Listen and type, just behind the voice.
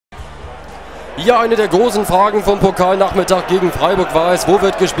Ja, eine der großen Fragen vom Pokalnachmittag gegen Freiburg war es, wo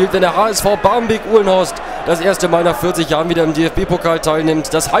wird gespielt, wenn der HSV Barmbek-Uhlenhorst das erste Mal nach 40 Jahren wieder im DFB-Pokal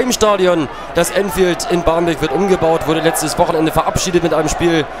teilnimmt. Das Heimstadion, das Enfield in Barmbek, wird umgebaut, wurde letztes Wochenende verabschiedet mit einem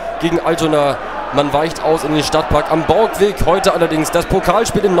Spiel gegen Altona. Man weicht aus in den Stadtpark am Borgweg. Heute allerdings das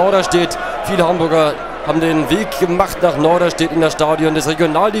Pokalspiel in Norderstedt. Viele Hamburger haben den Weg gemacht nach Norderstedt in das Stadion des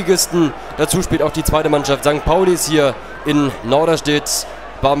Regionalligisten. Dazu spielt auch die zweite Mannschaft St. Paulis hier in Norderstedt.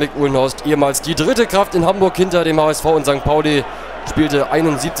 Barmbek-Uhlenhorst, ehemals die dritte Kraft in Hamburg hinter dem HSV und St. Pauli, spielte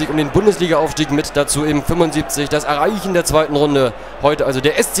 71 um den Bundesliga-Aufstieg mit, dazu eben 75 das Erreichen der zweiten Runde. Heute also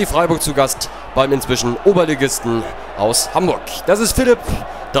der SC Freiburg zu Gast beim inzwischen Oberligisten aus Hamburg. Das ist Philipp,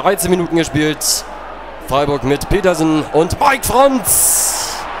 13 Minuten gespielt. Freiburg mit Petersen und Mike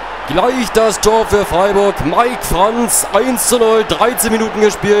Franz. Gleich das Tor für Freiburg. Mike Franz, 1:0, 13 Minuten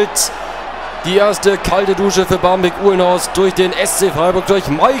gespielt. Die erste kalte Dusche für Barmbek-Uhlenhorst durch den SC Freiburg, durch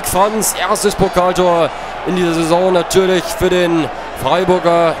Mike Franz. Erstes Pokaltor in dieser Saison natürlich für den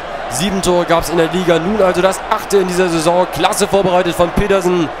Freiburger. 7 Tore gab es in der Liga, nun also das 8. in dieser Saison. Klasse vorbereitet von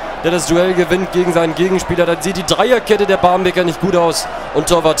Petersen, der das Duell gewinnt gegen seinen Gegenspieler. Da sieht die Dreierkette der Barmbeker nicht gut aus. Und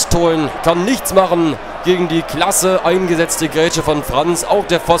Torwart Tholen kann nichts machen gegen die klasse eingesetzte Grätsche von Franz. Auch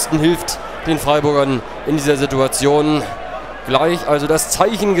der Pfosten hilft den Freiburgern in dieser Situation. Gleich also das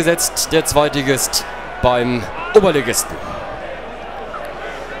Zeichen gesetzt, der Zweitligist beim Oberligisten.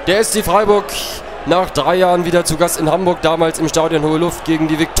 Der SC Freiburg nach 3 Jahren wieder zu Gast in Hamburg, damals im Stadion Hohe Luft gegen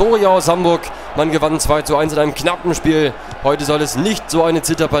die Viktoria aus Hamburg. Man gewann 2:1 in einem knappen Spiel. Heute soll es nicht so eine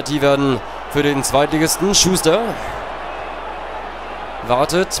Zitterpartie werden für den Zweitligisten. Schuster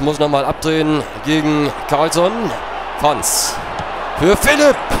wartet, muss nochmal abdrehen gegen Carlsson. Franz für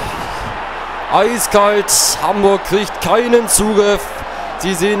Philipp. Eiskalt, Hamburg kriegt keinen Zugriff.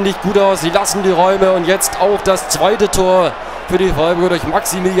 Sie sehen nicht gut aus, sie lassen die Räume und jetzt auch das zweite Tor für die Freiburger durch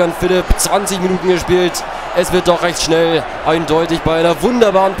Maximilian Philipp. 20 Minuten gespielt. Es wird doch recht schnell eindeutig bei einer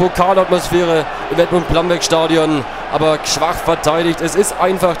wunderbaren Pokalatmosphäre im Edmund-Plambeck-Stadion. Aber schwach verteidigt. Es ist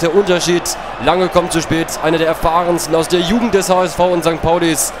einfach der Unterschied. Lange kommt zu spät. Einer der erfahrensten aus der Jugend des HSV und St.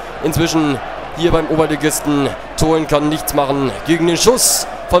 Paulis. Inzwischen hier beim Oberligisten. Tholen kann nichts machen gegen den Schuss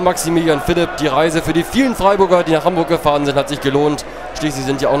von Maximilian Philipp. Die Reise für die vielen Freiburger, die nach Hamburg gefahren sind, hat sich gelohnt. Schließlich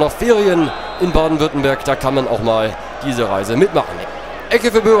sind ja auch noch Ferien in Baden-Württemberg. Da kann man auch mal diese Reise mitmachen.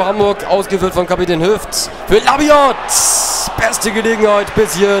 Ecke für Bö Hamburg, ausgeführt von Kapitän Hüft. Für Labiat. Beste Gelegenheit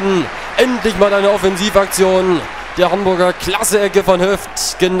bis hierhin. Endlich mal eine Offensivaktion der Hamburger. Klasse Ecke von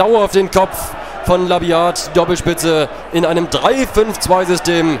Hüft. Genau auf den Kopf von Labiat. Doppelspitze in einem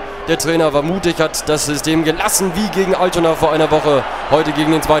 3-5-2-System. Der Trainer war mutig, hat das System gelassen wie gegen Altona vor einer Woche. Heute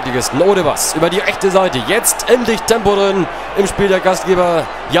gegen den Zweitligisten. Ohne was. Über die rechte Seite. Jetzt endlich Tempo drin im Spiel der Gastgeber.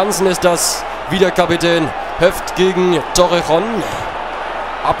 Jansen ist das. Wieder Kapitän. Höft gegen Torrejon.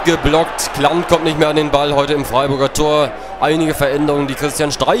 Abgeblockt. Klamm kommt nicht mehr an den Ball heute im Freiburger Tor. Einige Veränderungen, die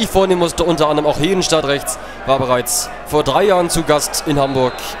Christian Streich vornehmen musste. Unter anderem auch Hedenstadt rechts. War bereits vor 3 Jahren zu Gast in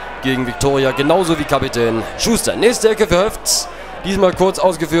Hamburg gegen Viktoria. Genauso wie Kapitän Schuster. Nächste Ecke für Höft. Diesmal kurz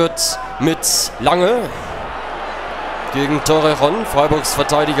ausgeführt mit Lange gegen Torrejon. Freiburgs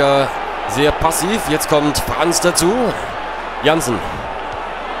Verteidiger sehr passiv. Jetzt kommt Franz dazu. Jansen.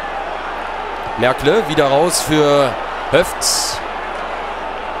 Merkle wieder raus für Höft.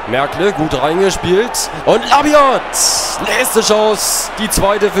 Merkle gut reingespielt. Und Labiat. Nächste Chance. Die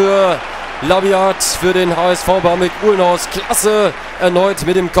zweite für Labiat für den HSV Barmbek-Uhlenhorst. Klasse. Erneut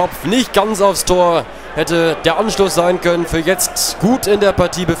mit dem Kopf. Nicht ganz aufs Tor. Hätte der Anschluss sein können für jetzt gut in der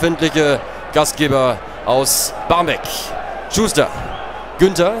Partie befindliche Gastgeber aus Barmbek. Schuster.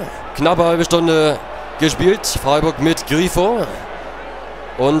 Günther. Knappe halbe Stunde gespielt. Freiburg mit Grifo.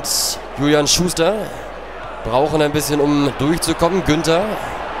 Und Julian Schuster brauchen ein bisschen, um durchzukommen. Günther.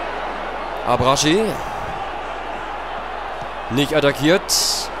 Abraschi. Nicht attackiert.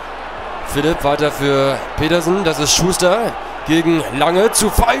 Philipp weiter für Petersen. Das ist Schuster gegen Lange. Zu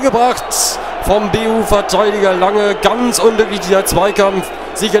Fall gebracht vom BU-Verteidiger Lange. Ganz unglücklich dieser Zweikampf.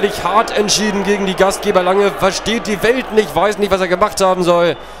 Sicherlich hart entschieden gegen die Gastgeber. Lange versteht die Welt nicht, weiß nicht, was er gemacht haben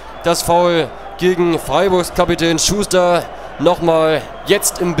soll. Das Foul gegen Freiburgs Kapitän Schuster. Nochmal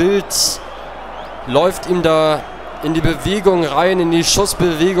jetzt im Bild. Läuft ihm da in die Bewegung rein, in die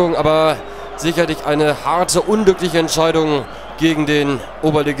Schussbewegung. Aber sicherlich eine harte, unglückliche Entscheidung gegen den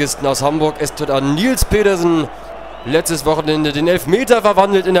Oberligisten aus Hamburg. Es tritt an Nils Petersen. Letztes Wochenende den Elfmeter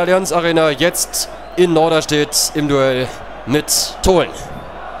verwandelt in der Allianz Arena. Jetzt in Norderstedt im Duell mit Tholen.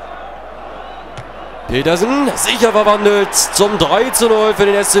 Petersen sicher verwandelt zum 3:0 für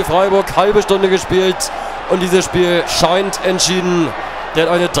den SC Freiburg. Halbe Stunde gespielt und dieses Spiel scheint entschieden. Der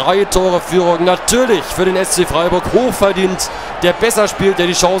hat eine 3-Tore-Führung natürlich für den SC Freiburg hochverdient. Der besser spielt, der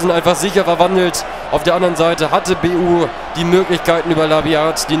die Chancen einfach sicher verwandelt. Auf der anderen Seite hatte BU die Möglichkeiten über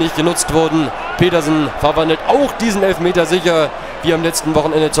Labiat, die nicht genutzt wurden. Petersen verwandelt auch diesen Elfmeter sicher, wie am letzten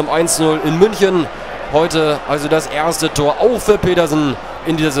Wochenende zum 1:0 in München. Heute also das erste Tor auch für Petersen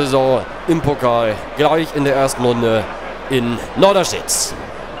in dieser Saison im Pokal. Gleich in der ersten Runde in Norderstedt.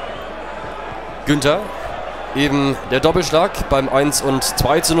 Günther. Eben der Doppelschlag beim 1 und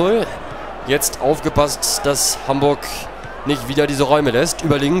 2:0. Jetzt aufgepasst, dass Hamburg nicht wieder diese Räume lässt.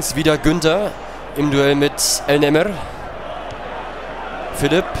 Über links wieder Günther im Duell mit Elnemer.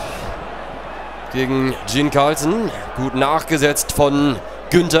 Philipp gegen Jean Carlsen. Gut nachgesetzt von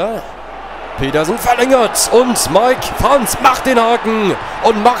Günther. Petersen verlängert und Mike Franz macht den Haken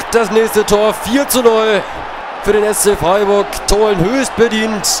und macht das nächste Tor. 4:0 für den SC Freiburg. Tolen höchst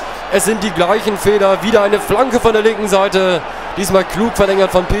bedient. Es sind die gleichen Fehler. Wieder eine Flanke von der linken Seite. Diesmal klug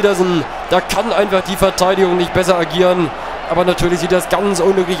verlängert von Petersen. Da kann einfach die Verteidigung nicht besser agieren. Aber natürlich sieht das ganz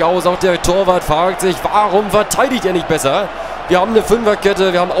unglücklich aus. Auch der Torwart fragt sich, warum verteidigt er nicht besser? Wir haben eine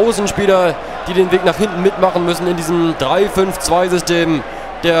Fünferkette. Wir haben Außenspieler, die den Weg nach hinten mitmachen müssen in diesem 3-5-2-System.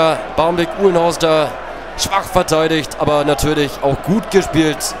 Der Barmbek-Uhlenhorster schwach verteidigt, aber natürlich auch gut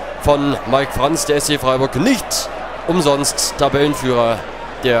gespielt von Mike Franz. Der SC Freiburg nicht umsonst Tabellenführer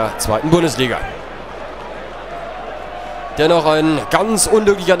der zweiten Bundesliga. Dennoch ein ganz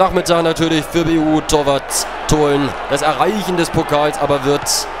unglücklicher Nachmittag natürlich für BU-Torwart Tolen. Das Erreichen des Pokals aber wird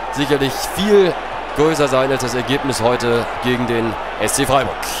sicherlich viel größer sein als das Ergebnis heute gegen den SC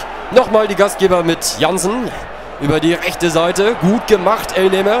Freiburg. Nochmal die Gastgeber mit Jansen über die rechte Seite. Gut gemacht,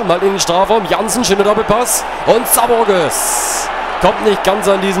 Elnemer mal in den Strafraum. Jansen, schöner Doppelpass. Und Zaborges kommt nicht ganz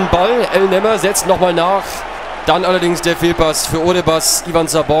an diesen Ball. Elnemer setzt nochmal nach. Dann allerdings der Fehlpass für Odebas. Ivan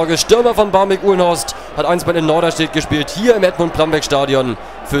Zaborges, Stürmer von Barmbek-Uhlenhorst, hat einstmal in Norderstedt gespielt. Hier im Edmund-Plambeck-Stadion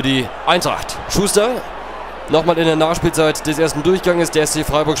für die Eintracht. Schuster, nochmal in der Nachspielzeit des ersten Durchganges. Der SC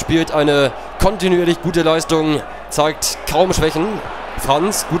Freiburg spielt eine kontinuierlich gute Leistung, zeigt kaum Schwächen.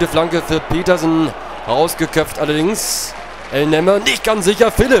 Franz, gute Flanke für Petersen, rausgeköpft allerdings. Elnemer nicht ganz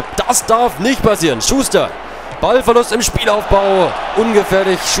sicher. Philipp, das darf nicht passieren. Schuster, Ballverlust im Spielaufbau.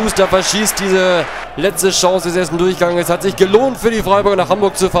 Ungefährlich. Schuster verschießt diese letzte Chance des ersten Durchgangs. Es hat sich gelohnt für die Freiburger nach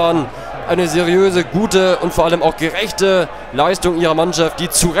Hamburg zu fahren. Eine seriöse, gute und vor allem auch gerechte Leistung ihrer Mannschaft, die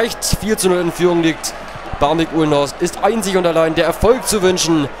zu Recht 4:0 in Führung liegt. Barmbek-Uhlenhorst ist einzig und allein der Erfolg zu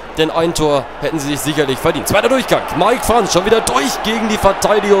wünschen, denn ein Tor hätten sie sich sicherlich verdient. Zweiter Durchgang. Mike Franz schon wieder durch gegen die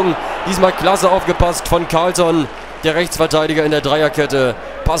Verteidigung. Diesmal klasse aufgepasst von Carlson. Der Rechtsverteidiger in der Dreierkette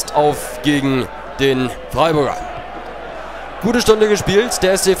passt auf gegen den Freiburger. Gute Stunde gespielt,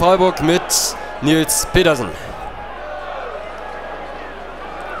 der SC Freiburg mit Nils Petersen.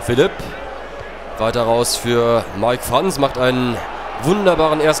 Philipp, weiter raus für Mike Franz, macht einen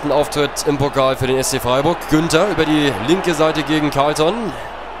wunderbaren ersten Auftritt im Pokal für den SC Freiburg. Günther über die linke Seite gegen Carlton.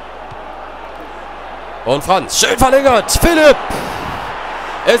 Und Franz, schön verlängert, Philipp!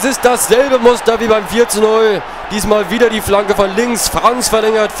 Es ist dasselbe Muster wie beim 4:0. Diesmal wieder die Flanke von links. Franz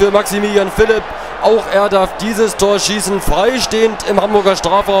verlängert für Maximilian Philipp. Auch er darf dieses Tor schießen, freistehend im Hamburger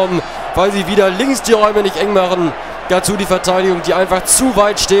Strafraum, weil sie wieder links die Räume nicht eng machen. Dazu die Verteidigung, die einfach zu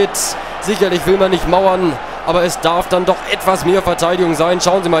weit steht. Sicherlich will man nicht mauern, aber es darf dann doch etwas mehr Verteidigung sein.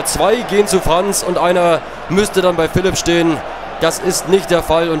 Schauen Sie mal, 2 gehen zu Franz und einer müsste dann bei Philipp stehen. Das ist nicht der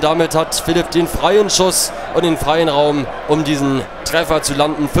Fall und damit hat Philipp den freien Schuss und den freien Raum, um diesen Treffer zu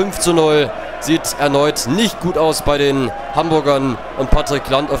landen. 5:0 sieht erneut nicht gut aus bei den Hamburgern und Patrick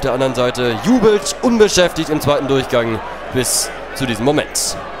Land auf der anderen Seite jubelt unbeschäftigt im zweiten Durchgang bis zu diesem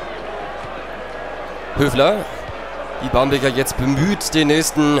Moment. Höfler, die Barmbeker jetzt bemüht, den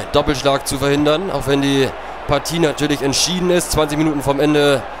nächsten Doppelschlag zu verhindern, auch wenn die Partie natürlich entschieden ist. 20 Minuten vom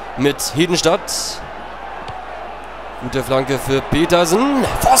Ende mit Hedenstadt. Gute Flanke für Petersen.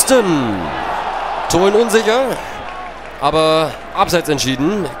 Pfosten! Tolen unsicher, aber abseits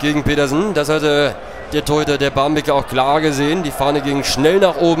entschieden gegen Petersen. Das hatte der Torhüter der Barmbeker auch klar gesehen. Die Fahne ging schnell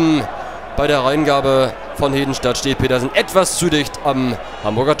nach oben. Bei der Reingabe von Hedenstadt steht Petersen etwas zu dicht am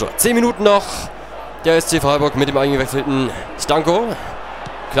Hamburger Tor. 10 Minuten noch. Der SC Freiburg mit dem eingewechselten Stanko.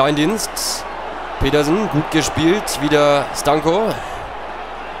 Kleindienst. Petersen, gut gespielt. Wieder Stanko.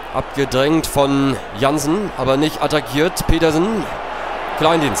 Abgedrängt von Jansen, aber nicht attackiert. Petersen,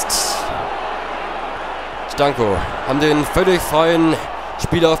 Kleindienst. Stanko haben den völlig freien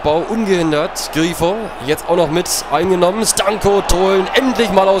Spielaufbau ungehindert. Grifo jetzt auch noch mit eingenommen. Stanko, Tolen, endlich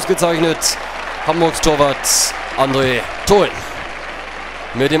mal ausgezeichnet. Hamburgs Torwart André Tolen.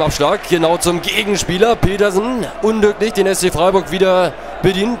 Mit dem Abschlag genau zum Gegenspieler. Petersen unglücklich, den SC Freiburg wieder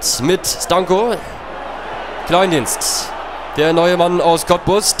bedient mit Stanko. Kleindienst. Der neue Mann aus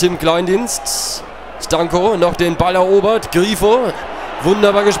Cottbus, Tim Kleindienst. Stanko noch den Ball erobert. Grifo.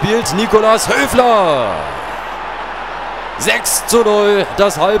 Wunderbar gespielt. Nikolas Höfler. 6:0.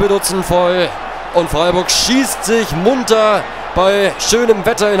 Das halbe Dutzend voll. Und Freiburg schießt sich munter bei schönem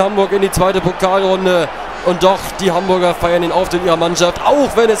Wetter in Hamburg in die zweite Pokalrunde. Und doch, die Hamburger feiern den Auftritt ihrer Mannschaft, auch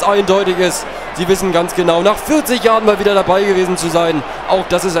wenn es eindeutig ist. Sie wissen ganz genau, nach 40 Jahren mal wieder dabei gewesen zu sein. Auch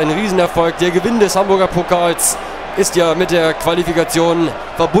das ist ein Riesenerfolg. Der Gewinn des Hamburger Pokals ist ja mit der Qualifikation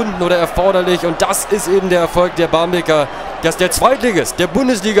verbunden oder erforderlich. Und das ist eben der Erfolg der Barmbeker, dass der Zweitligist, der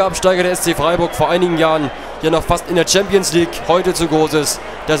Bundesliga-Absteiger der SC Freiburg vor einigen Jahren ja noch fast in der Champions League heute zu groß ist.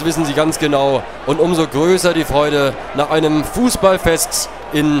 Das wissen sie ganz genau. Und umso größer die Freude nach einem Fußballfest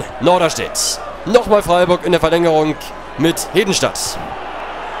in Norderstedt. Nochmal Freiburg in der Verlängerung mit Hedenstadt.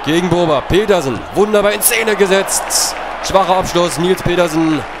 Gegenprober Petersen, wunderbar in Szene gesetzt. Schwacher Abschluss, Nils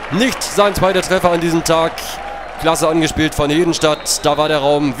Petersen, nicht sein zweiter Treffer an diesem Tag. Klasse angespielt von Hedenstadt, da war der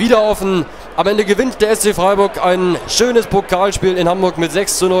Raum wieder offen. Am Ende gewinnt der SC Freiburg ein schönes Pokalspiel in Hamburg mit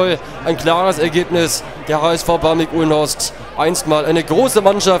 6:0. Ein klares Ergebnis. Der HSV Barmbek-Uhlenhorst, einstmal eine große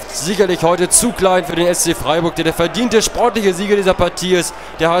Mannschaft, sicherlich heute zu klein für den SC Freiburg, der verdiente sportliche Sieger dieser Partie ist.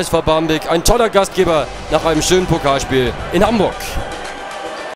 Der HSV Barmbek, ein toller Gastgeber nach einem schönen Pokalspiel in Hamburg.